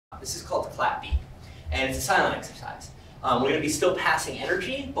This is called clap beat, and it's a silent exercise. We're going to be still passing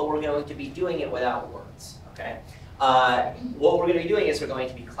energy, but we're going to be doing it without words, okay? What we're going to be doing is we're going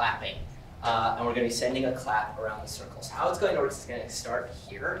to be clapping, and we're going to be sending a clap around the circles. How it's going to work is it's going to start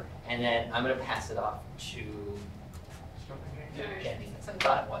here, and then I'm going to pass it off to Jenny. That's what I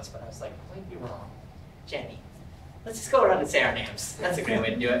thought it was, but I was like, I might be wrong. Jenny. Let's just go around and say our names. That's a great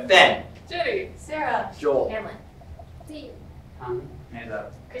way to do it. Ben. Jenny. Sarah. Joel. Hamlin. Steve. Tom.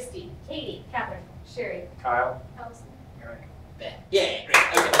 Amanda. Christy. Katie. Catherine. Sherry. Kyle. Allison. Eric. Ben. Yeah, great.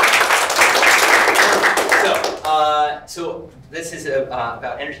 Okay. So this is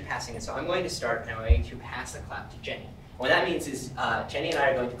about energy passing, and so I'm going to start, and I'm going to pass a clap to Jenny. What that means is Jenny and I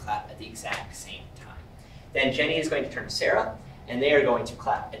are going to clap at the exact same time. Then Jenny is going to turn to Sarah, and they are going to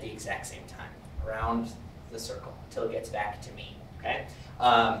clap at the exact same time around the circle until it gets back to me. Okay.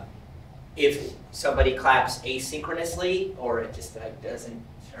 If somebody claps asynchronously or it just doesn't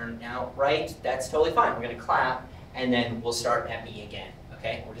turn out right, that's totally fine. We're going to clap, and then we'll start at me again.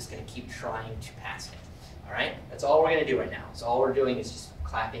 Okay. We're just going to keep trying to pass it. All right. That's all we're going to do right now. So all we're doing is just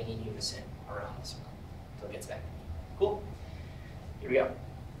clapping in unison around the circle until it gets back to me. Cool. Here we go.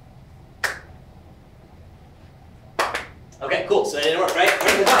 Okay, cool. So that didn't work, right?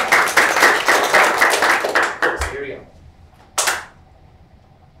 Cool. So here we go.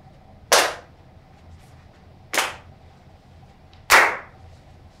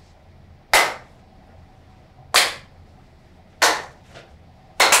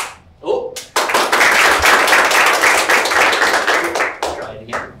 Oh. Try it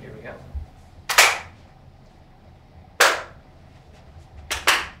again. Here we go.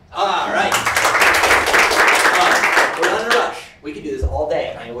 All right. We're not in a rush. We could do this all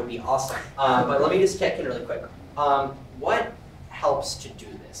day, and it would be awesome. But let me just check in really quick. What helps to do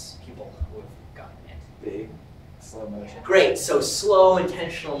this, people who have gotten it? Big. Slow motion. Great, so slow,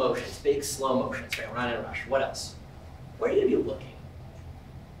 intentional motions, big, slow motions, right? We're not in a rush. What else? Where are you going to be looking?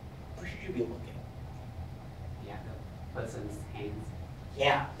 Where should you be looking? Yeah. Puts in his hands.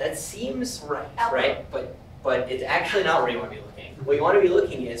 Yeah, that seems right, Elbow. right? But it's actually not where you want to be looking. What you want to be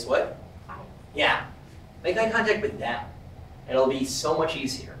looking is what? Yeah. Make eye contact with them. It'll be so much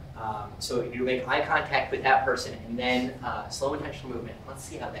easier. So you make eye contact with that person, and then slow intentional movement. Let's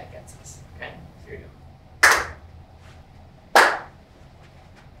see how that gets us. Okay, here you go.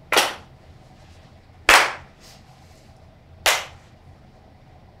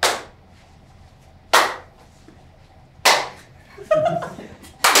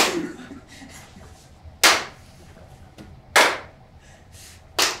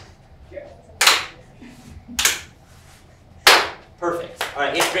 Perfect. All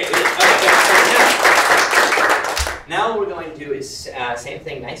right, yeah, great. Okay, so now what we're going to do is same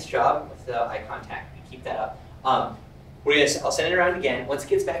thing. Nice job with the eye contact. We keep that up. I'll send it around again. Once it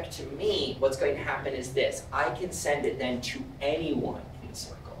gets back to me, what's going to happen is this. I can send it then to anyone in the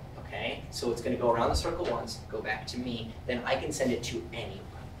circle. Okay. So it's going to go around the circle once, go back to me. Then I can send it to anyone.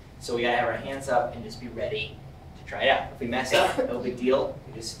 So we gotta have our hands up and just be ready to try it out. If we mess up, no big deal.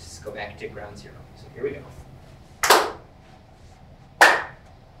 We just go back to ground zero. So here we go.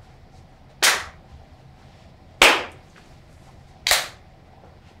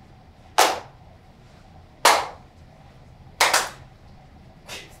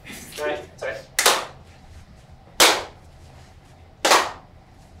 Sorry.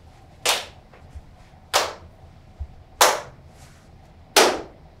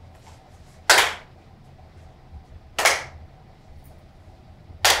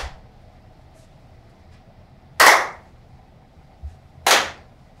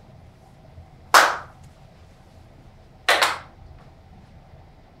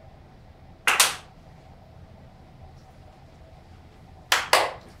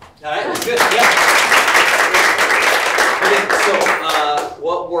 All right, good, yeah. Okay, so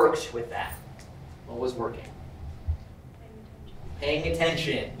what worked with that? What was working? Paying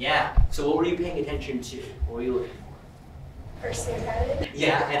attention, yeah. So what were you paying attention to? What were you looking for? First thing about it.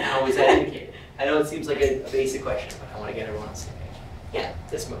 Yeah, and how was that indicated? I know it seems like a basic question, but I want to get everyone on the same page. Yeah,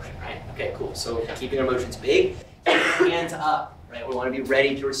 this motion, right? Okay, cool. So keeping our motions big, keep your hands up, right? We want to be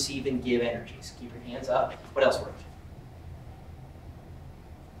ready to receive and give energy. So keep your hands up. What else worked?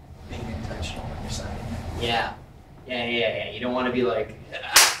 Being intentional when you're signing. Yeah. You don't want to be like,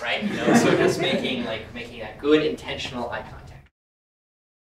 right? You know, so just making that good intentional eye contact.